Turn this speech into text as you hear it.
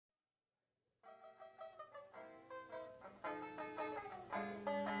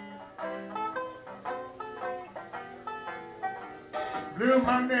Blue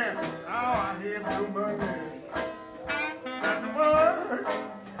Monday, oh, I hear Blue Monday. Got to work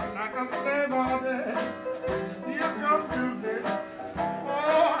like a slave all day. Here comes Tuesday,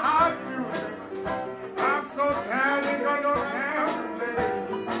 oh, hot Tuesday. I'm so tired, ain't got no time to play.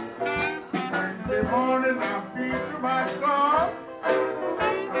 Wednesday morning, I beat to my soul.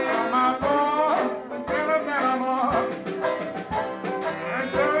 On my boss, and tell him that I'm off. And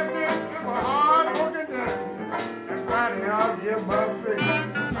Thursday, it's a hard working day. And Friday, I'll give my face.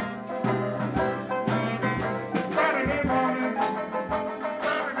 Saturday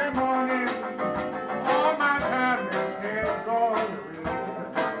morning, all my time has gone away.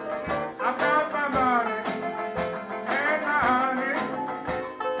 I found my money and my honey,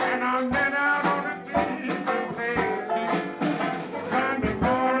 and I'm then out on the street to play. Sunday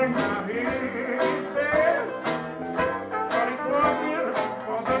morning, my head is bare, but it wasn't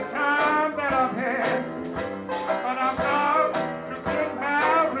for the time that I've had. But I'm out to get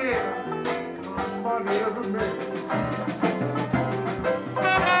married on Monday of the May.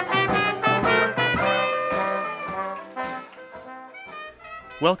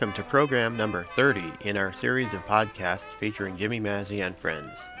 Welcome to program number 30 in our series of podcasts featuring Jimmy Mazzy and friends.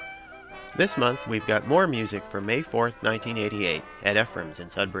 This month we've got more music from May 4th, 1988 at Ephraim's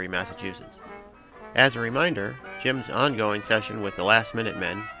in Sudbury, Massachusetts. As a reminder, Jim's ongoing session with the Last Minute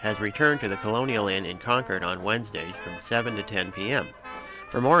Men has returned to the Colonial Inn in Concord on Wednesdays from 7 to 10 p.m.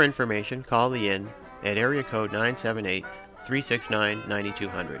 For more information, call the Inn at area code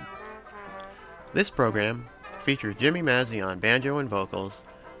 978-369-9200. This program features Jimmy Mazzy on banjo and vocals,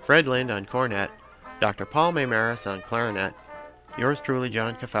 Fred Lind on cornet, Dr. Paul Maymaris on clarinet, yours truly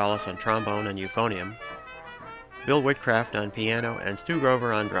John Kefalis on trombone and euphonium, Bill Whitcraft on piano, and Stu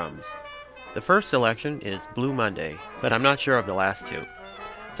Grover on drums. The first selection is Blue Monday, but I'm not sure of the last two.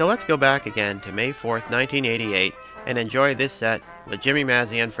 So let's go back again to May 4th, 1988, and enjoy this set with Jimmy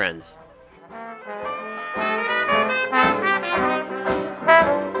Mazzy and friends.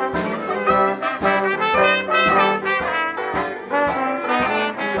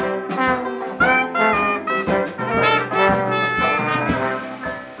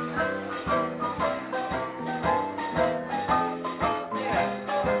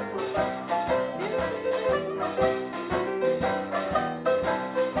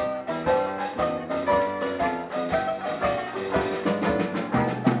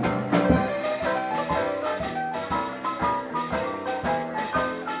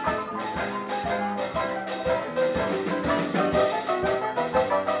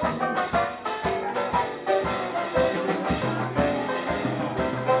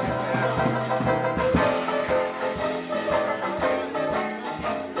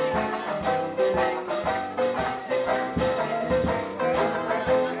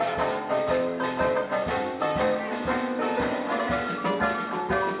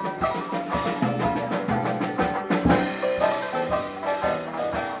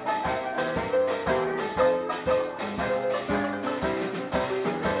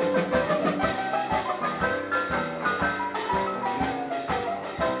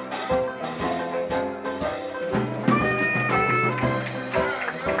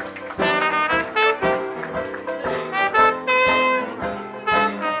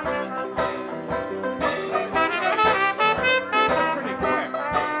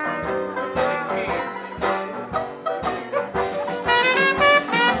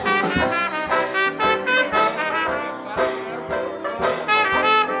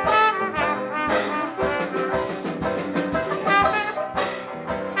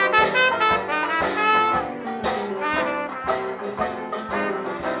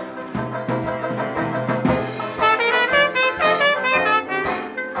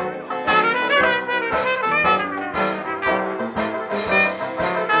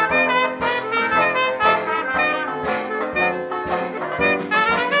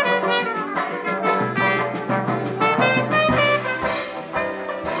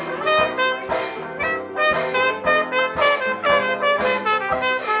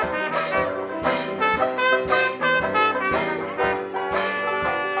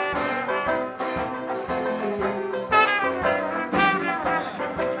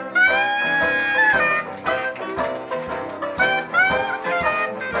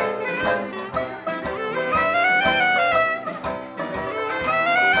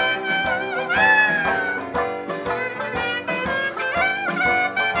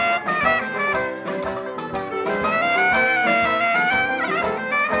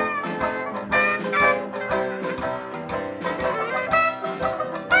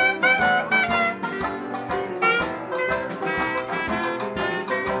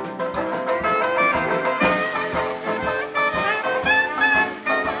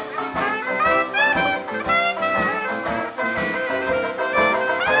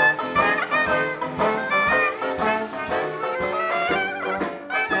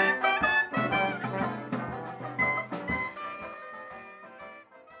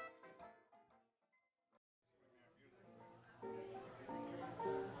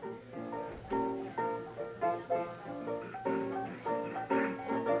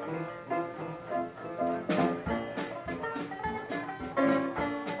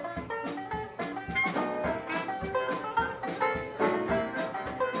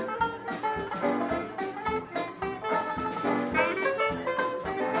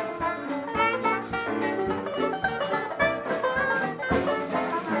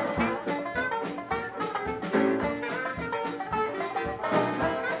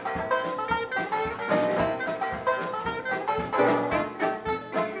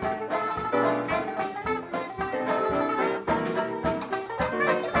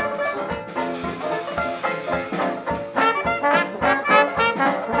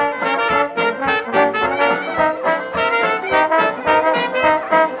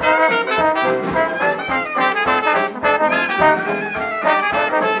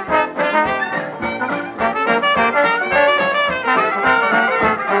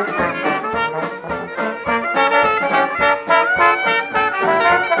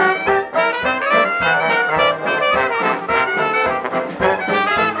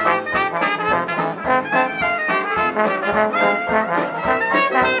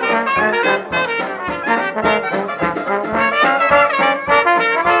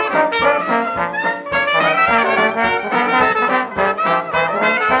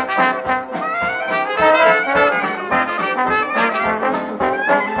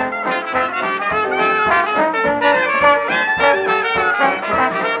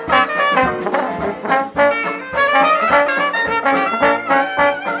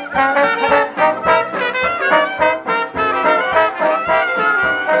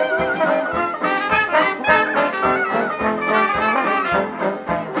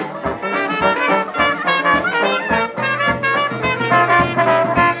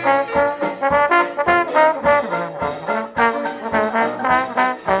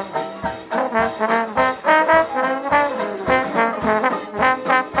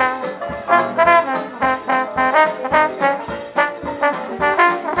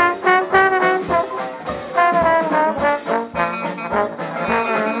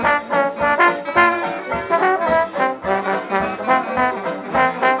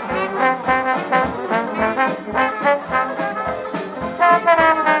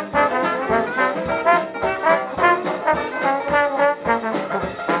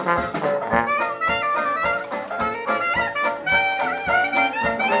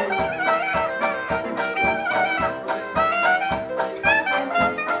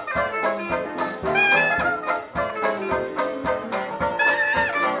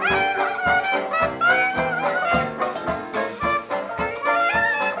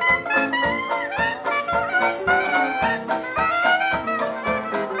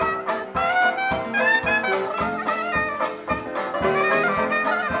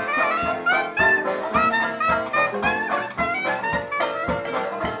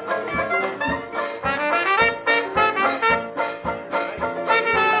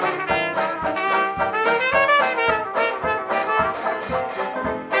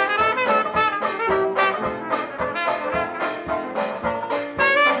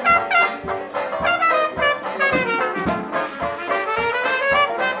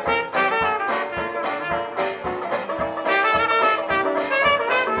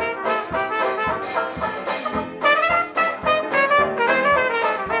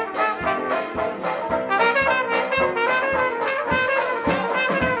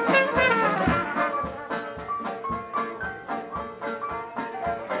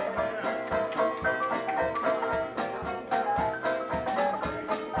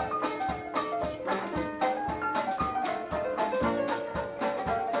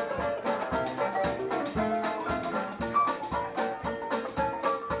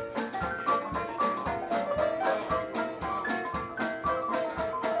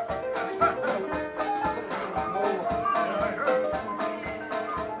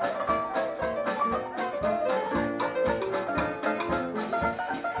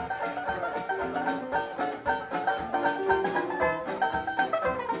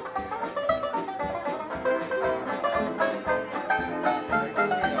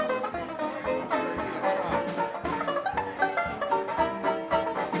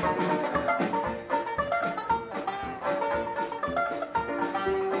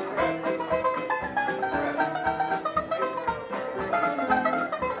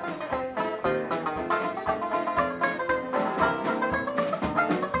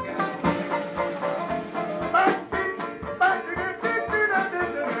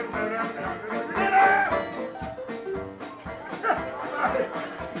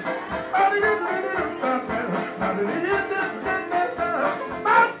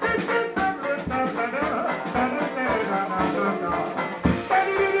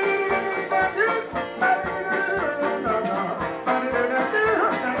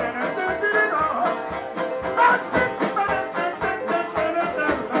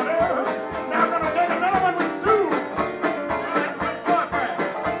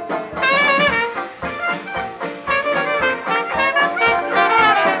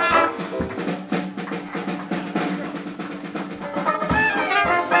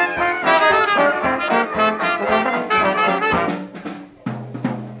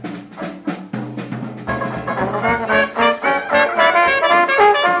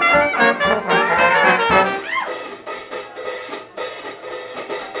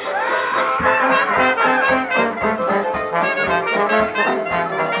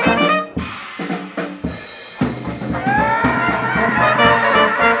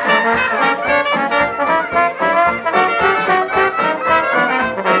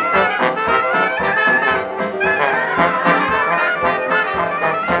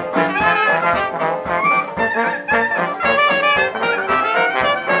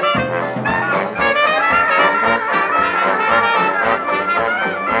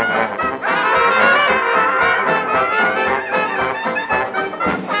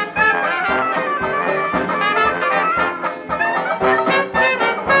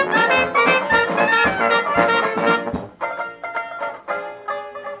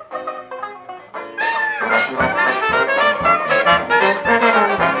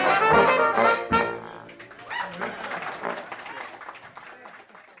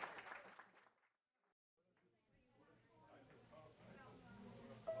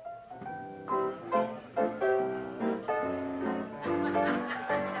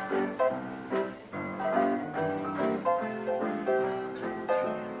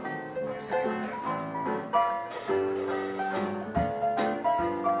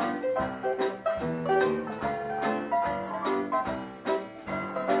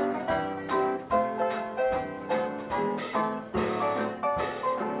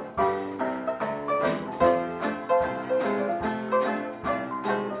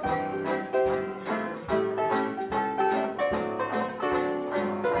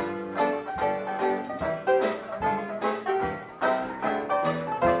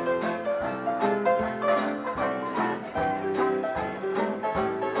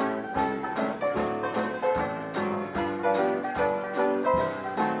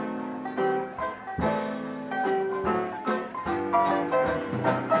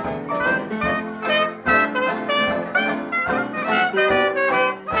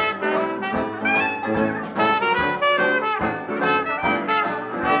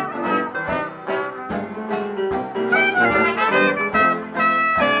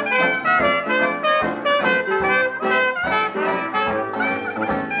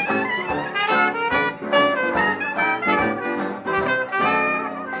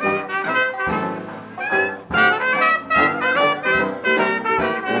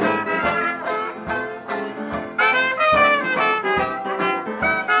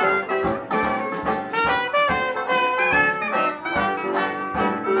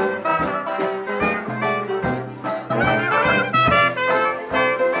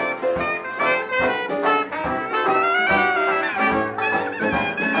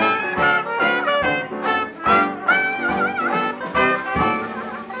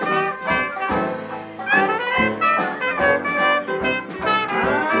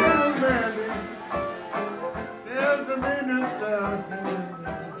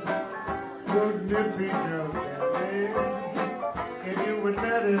 it be just that way? If you would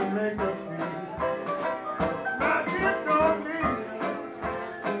let it make a feel. Now you told me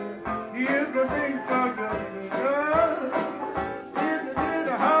he is a big fucker. He's a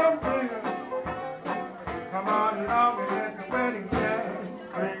little home singer. Come on along and let the wedding time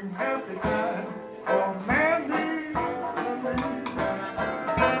bring happy time. Oh, Mandy.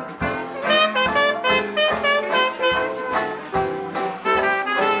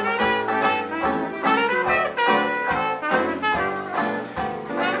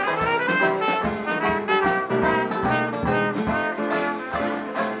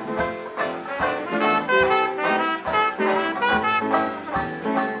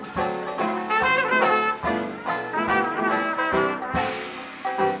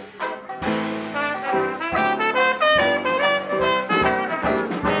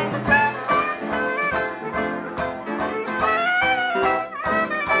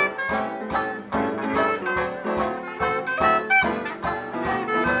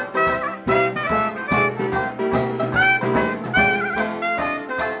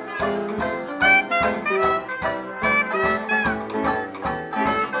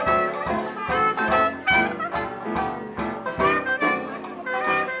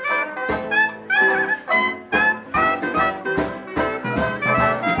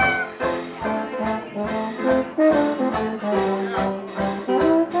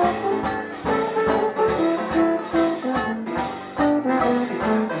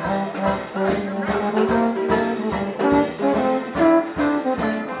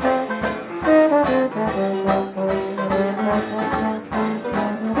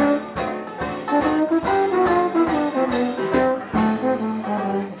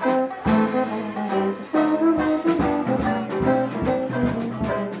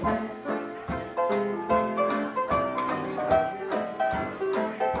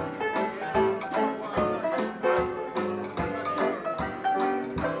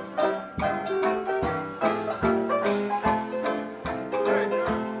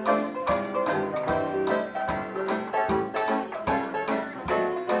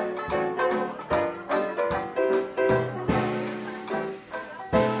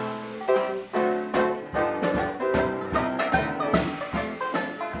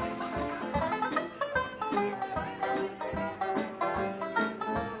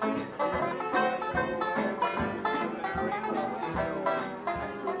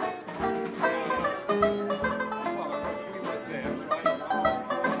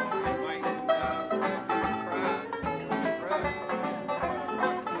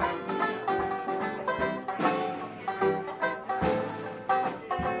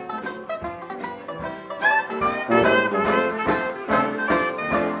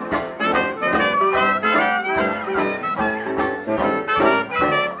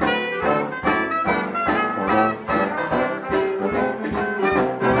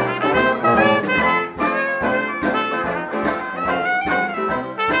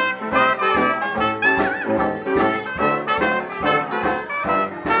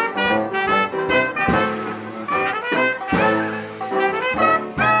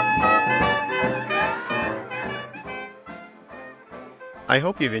 I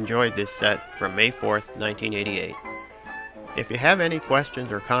hope you've enjoyed this set from May 4th, 1988. If you have any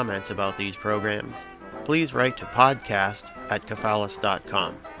questions or comments about these programs, please write to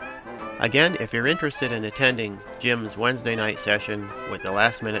podcast@kafalas.com. Again, if you're interested in attending Jim's Wednesday night session with the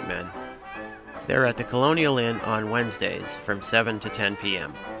Last Minute Men, they're at the Colonial Inn on Wednesdays from 7 to 10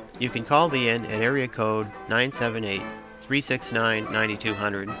 p.m. You can call the inn at area code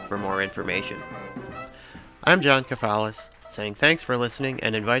 978-369-9200 for more information. I'm John Kafalas, saying thanks for listening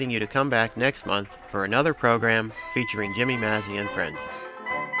and inviting you to come back next month for another program featuring Jimmy Mazzy and friends.